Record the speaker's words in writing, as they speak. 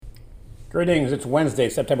Greetings, it's Wednesday,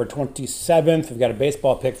 September 27th. We've got a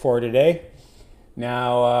baseball pick for you today.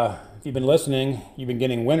 Now, if you've been listening, you've been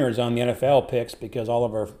getting winners on the NFL picks because all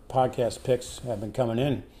of our podcast picks have been coming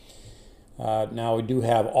in. Now, we do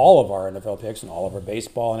have all of our NFL picks and all of our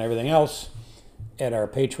baseball and everything else at our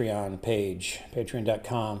Patreon page,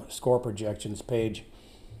 patreon.com, score projections page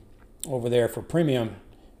over there for premium.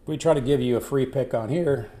 We try to give you a free pick on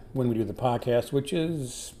here when we do the podcast, which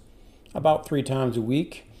is about 3 times a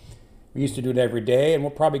week. We used to do it every day, and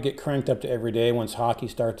we'll probably get cranked up to every day once hockey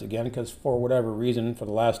starts again, because for whatever reason, for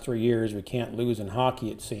the last 3 years, we can't lose in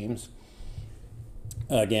hockey, it seems.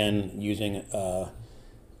 Again, using a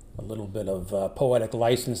little bit of poetic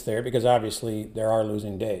license there, because obviously there are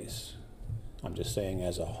losing days. I'm just saying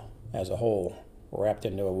as a whole, wrapped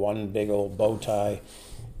into a one big old bow tie,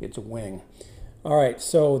 it's a wing. All right,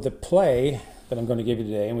 so the play that I'm going to give you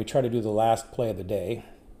today, and we try to do the last play of the day.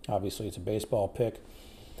 Obviously, it's a baseball pick.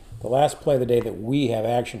 The last play of the day that we have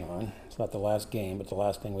action on, it's not the last game, but the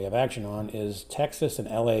last thing we have action on, is Texas and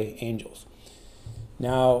LA Angels.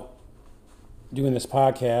 Now, doing this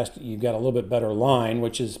podcast, you've got a little bit better line,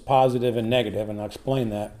 which is positive and negative, and I'll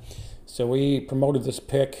explain that. So we promoted this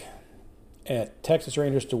pick at Texas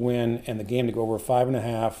Rangers to win and the game to go over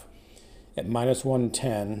 5.5 at minus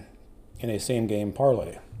 110 in a same-game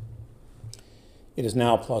parlay. It is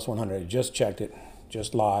now plus 100. I just checked it,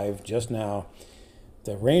 just live, just now.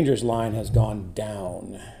 The Rangers line has gone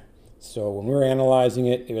down. So when we were analyzing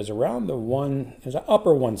it, it was around it was upper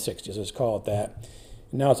 160s, let's call it that.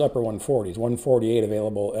 And now it's upper 140s, 148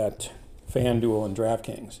 available at FanDuel and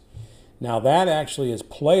DraftKings. Now that actually is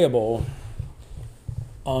playable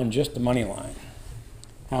on just the money line.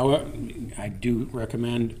 However, I do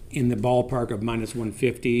recommend in the ballpark of minus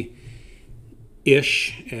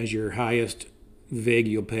 150-ish as your highest vig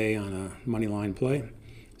you'll pay on a money line play.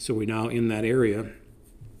 So we're now in that area.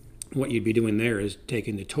 What you'd be doing there is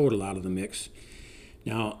taking the total out of the mix.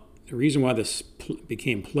 Now, the reason why this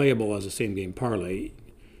became playable as a same-game parlay,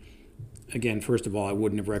 again, first of all, I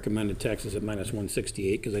wouldn't have recommended Texas at minus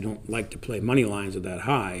 168 because I don't like to play money lines at that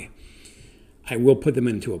high. I will put them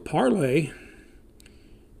into a parlay,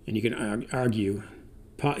 and you can argue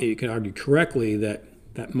correctly that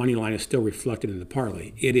that money line is still reflected in the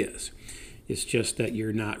parlay. It is. It's just that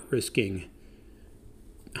you're not risking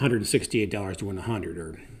 $168 to win 100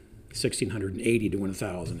 or $1,680 to win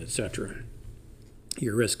 1,000, etc.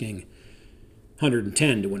 You're risking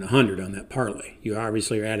 110 to win 100 on that parlay. You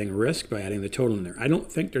obviously are adding a risk by adding the total in there. I don't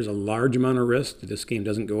think there's a large amount of risk that this game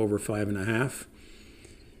doesn't go over 5.5.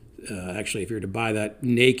 Actually, if you're to buy that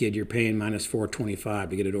naked, you're paying minus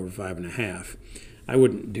 425 to get it over 5.5. I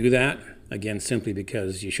wouldn't do that, again, simply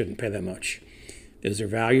because you shouldn't pay that much. Is there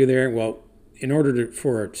value there? Well, in order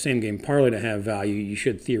for a same-game parlay to have value, you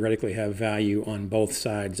should theoretically have value on both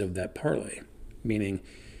sides of that parlay. Meaning,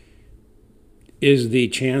 is the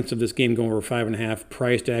chance of this game going over 5.5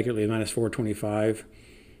 priced accurately at minus 425?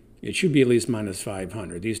 It should be at least minus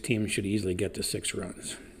 500. These teams should easily get to 6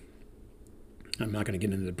 runs. I'm not going to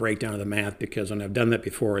get into the breakdown of the math because when I've done that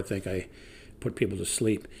before, I think I put people to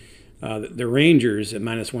sleep. The Rangers at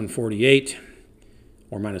minus 148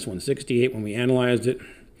 or minus 168 when we analyzed it.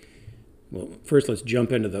 Well, first let's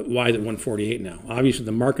jump into the why is it 148 now. Obviously,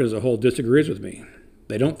 the market as a whole disagrees with me.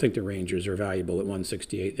 They don't think the Rangers are valuable at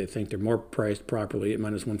 168. They think they're more priced properly at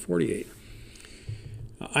minus 148.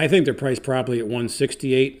 I think they're priced properly at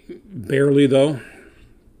 168, barely though.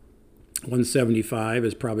 175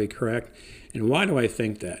 is probably correct. And why do I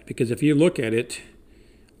think that? Because if you look at it,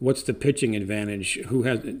 what's the pitching advantage?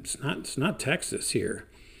 It's not Texas here.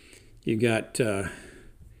 You got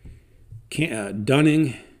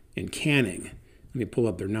Dunning and Canning. Let me pull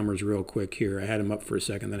up their numbers real quick here. I had them up for a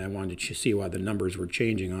second, then I wanted to see why the numbers were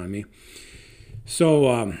changing on me.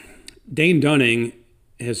 So Dane Dunning,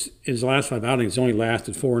 his last 5 outings only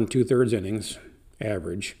lasted 4 2/3 innings,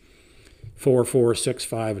 average. 4, 4, 6,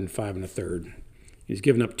 5, and 5 1/3. He's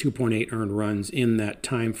given up 2.8 earned runs in that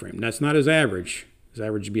time frame. That's not his average. His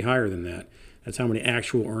average would be higher than that. That's how many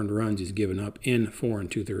actual earned runs he's given up in 4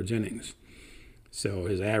 2/3 innings. So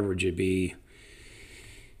his average would be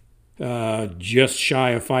just shy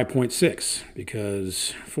of 5.6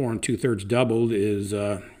 because 4 2/3 doubled is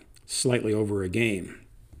slightly over a game.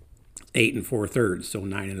 8 4/3, so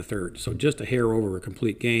 9 1/3. So just a hair over a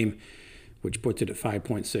complete game, which puts it at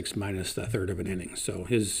 5.6 minus a third of an inning. So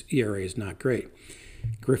his ERA is not great.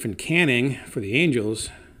 Griffin Canning for the Angels,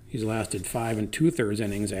 he's lasted 5 2/3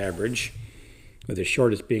 innings average, with his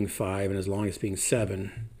shortest being 5 and his longest being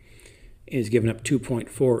 7. He's given up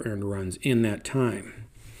 2.4 earned runs in that time.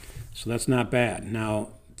 So that's not bad.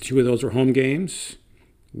 Now, 2 of those were home games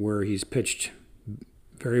where he's pitched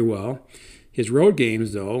very well. His road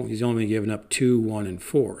games, though, he's only given up 2, 1, and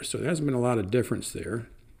 4. So there hasn't been a lot of difference there.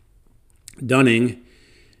 Dunning,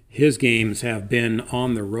 his games have been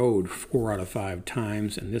on the road 4 out of 5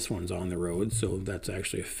 times, and this one's on the road, so that's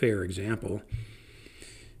actually a fair example.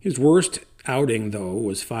 His worst outing, though,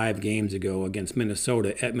 was 5 games ago against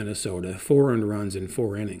Minnesota at Minnesota, 4 earned runs in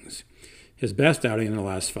 4 innings. His best outing in the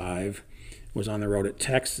last 5 was on the road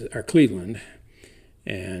at Cleveland,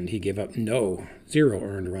 and he gave up 0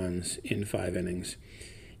 earned runs in 5 innings.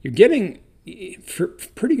 You're getting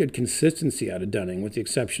pretty good consistency out of Dunning, with the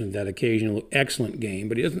exception of that occasional excellent game,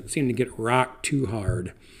 but he doesn't seem to get rocked too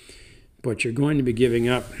hard. But you're going to be giving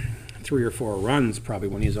up 3 or 4 runs probably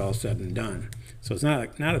when he's all said and done. So it's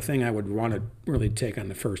not a thing I would want to really take on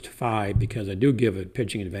the first 5, because I do give a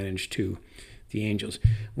pitching advantage to the Angels.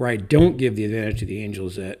 Where I don't give the advantage to the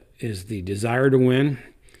Angels is the desire to win.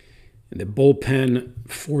 The bullpen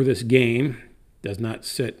for this game does not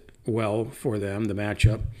sit well for them, the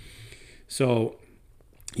matchup. So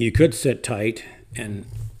you could sit tight and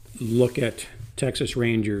look at Texas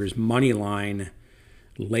Rangers' money line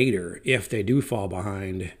later. If they do fall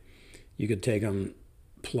behind, you could take them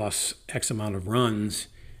plus X amount of runs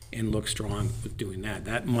and look strong with doing that.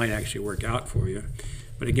 That might actually work out for you.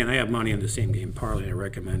 But again, I have money on the same game parlay, and I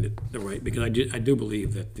recommend it because I do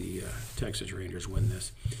believe that the Texas Rangers win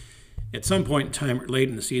this. At some point in time, late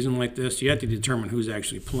in the season like this, you have to determine who's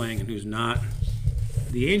actually playing and who's not.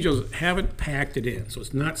 The Angels haven't packed it in, so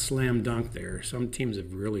it's not slam dunk there. Some teams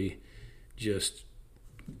have really just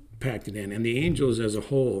packed it in. And the Angels as a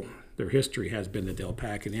whole, their history has been that they'll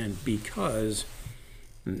pack it in because,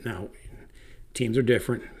 now, teams are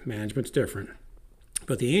different, management's different.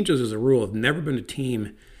 But the Angels, as a rule, have never been a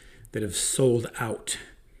team that have sold out.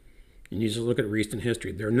 And you just look at recent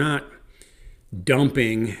history. They're not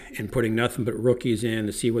dumping and putting nothing but rookies in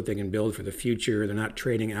to see what they can build for the future. They're not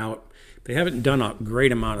trading out. They haven't done a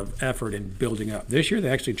great amount of effort in building up. This year, they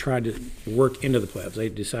actually tried to work into the playoffs. They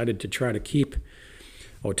decided to try to keep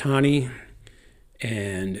Ohtani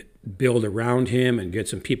and build around him and get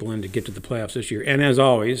some people in to get to the playoffs this year. And as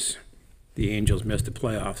always, the Angels missed the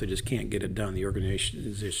playoffs. They just can't get it done. The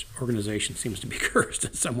organization seems to be cursed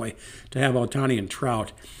in some way. To have Ohtani and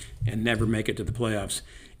Trout and never make it to the playoffs,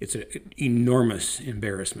 it's an enormous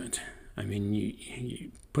embarrassment. I mean,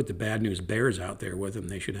 you put the bad news bears out there with them.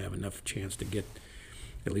 They should have enough chance to get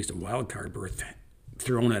at least a wild card berth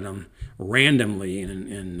thrown at them randomly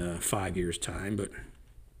in 5 years' time. But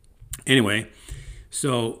anyway,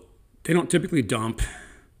 so they don't typically dump,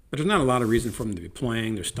 but there's not a lot of reason for them to be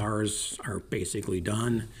playing. Their stars are basically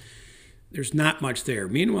done. There's not much there.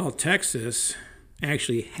 Meanwhile, Texas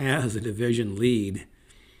actually has a division lead,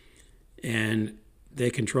 and they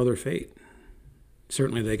control their fate.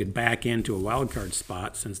 Certainly they could back into a wild card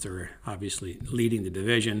spot since they're obviously leading the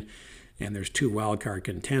division, and there's 2 wild card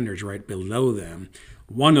contenders right below them.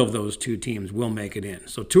 One of those 2 teams will make it in.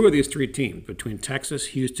 So 2 of these 3 teams, between Texas,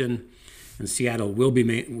 Houston, and Seattle, will be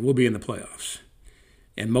in the playoffs.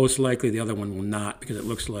 And most likely the other one will not, because it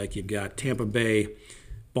looks like you've got Tampa Bay,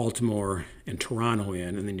 Baltimore, and Toronto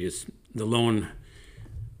in, and then the lone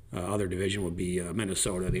other division would be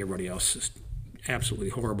Minnesota. Everybody else is absolutely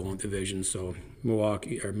horrible in the division. So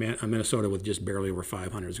Minnesota with just barely over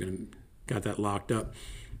 500 is got that locked up.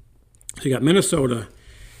 So you got Minnesota,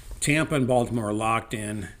 Tampa, and Baltimore locked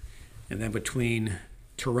in, and then between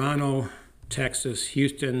Toronto, Texas,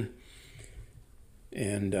 Houston,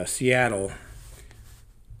 and Seattle,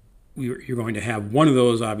 you're going to have one of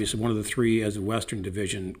those, obviously, one of the 3 as a Western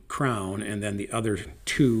Division crown, and then the other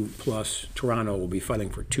 2 plus Toronto will be fighting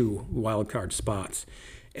for 2 wild card spots.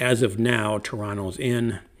 As of now, Toronto's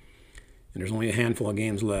in, and there's only a handful of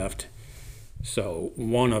games left. So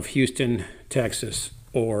one of Houston, Texas,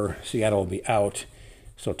 or Seattle will be out.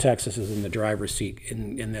 So Texas is in the driver's seat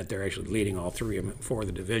in that they're actually leading all 3 of them for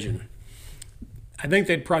the division. I think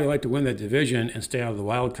they'd probably like to win that division and stay out of the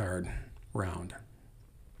wild card round.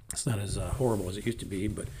 It's not as horrible as it used to be,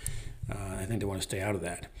 but I think they want to stay out of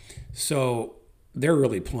that. So they're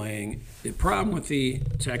really playing. The problem with the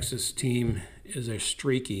Texas team is they're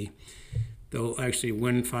streaky. They'll actually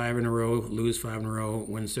win 5 in a row, lose 5 in a row,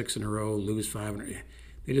 win 6 in a row, lose 5 in a row.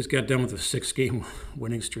 They just got done with a 6-game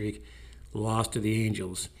winning streak, lost to the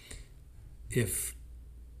Angels. If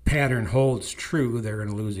pattern holds true, they're going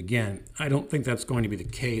to lose again. I don't think that's going to be the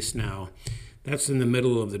case now. That's in the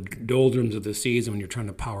middle of the doldrums of the season when you're trying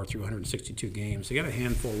to power through 162 games. They got a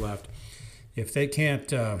handful left. If they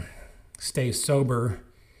can't stay sober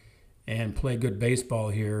and play good baseball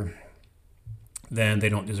here, then they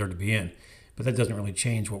don't deserve to be in. But that doesn't really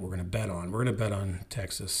change what we're going to bet on. We're going to bet on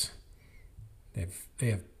Texas. They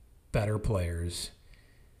have better players.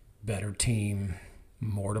 better team,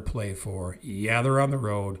 more to play for. Yeah, they're on the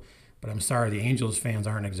road, but I'm sorry, the Angels fans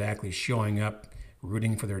aren't exactly showing up,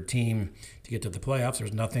 rooting for their team to get to the playoffs.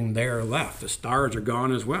 There's nothing there left. The stars are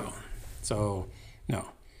gone as well. So, no,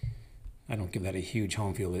 I don't give that a huge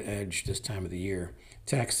home field edge this time of the year.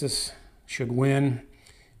 Texas should win.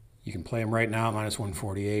 You can play them right now at minus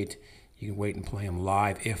 148. You can wait and play them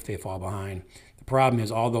live if they fall behind. The problem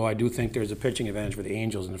is, although I do think there's a pitching advantage for the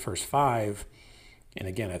Angels in the first 5, and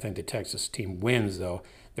again, I think the Texas team wins, though,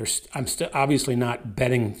 I'm still obviously not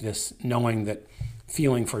betting this knowing that,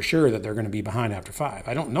 feeling for sure that they're going to be behind after 5.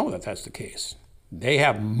 I don't know that that's the case. They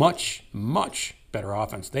have much, much better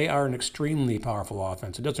offense. They are an extremely powerful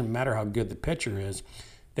offense. It doesn't matter how good the pitcher is.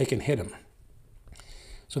 They can hit them.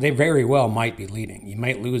 So they very well might be leading. You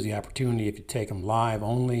might lose the opportunity if you take them live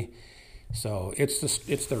only. So it's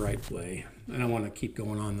the right play. I don't want to keep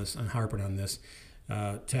going on this and harping on this.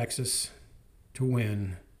 Texas to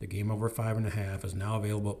win. The game over 5.5 is now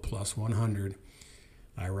available at plus 100.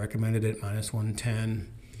 I recommended it minus 110.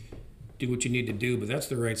 Do what you need to do, but that's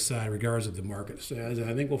the right side regardless of the market says. And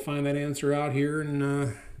I think we'll find that answer out here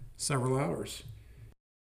in several hours.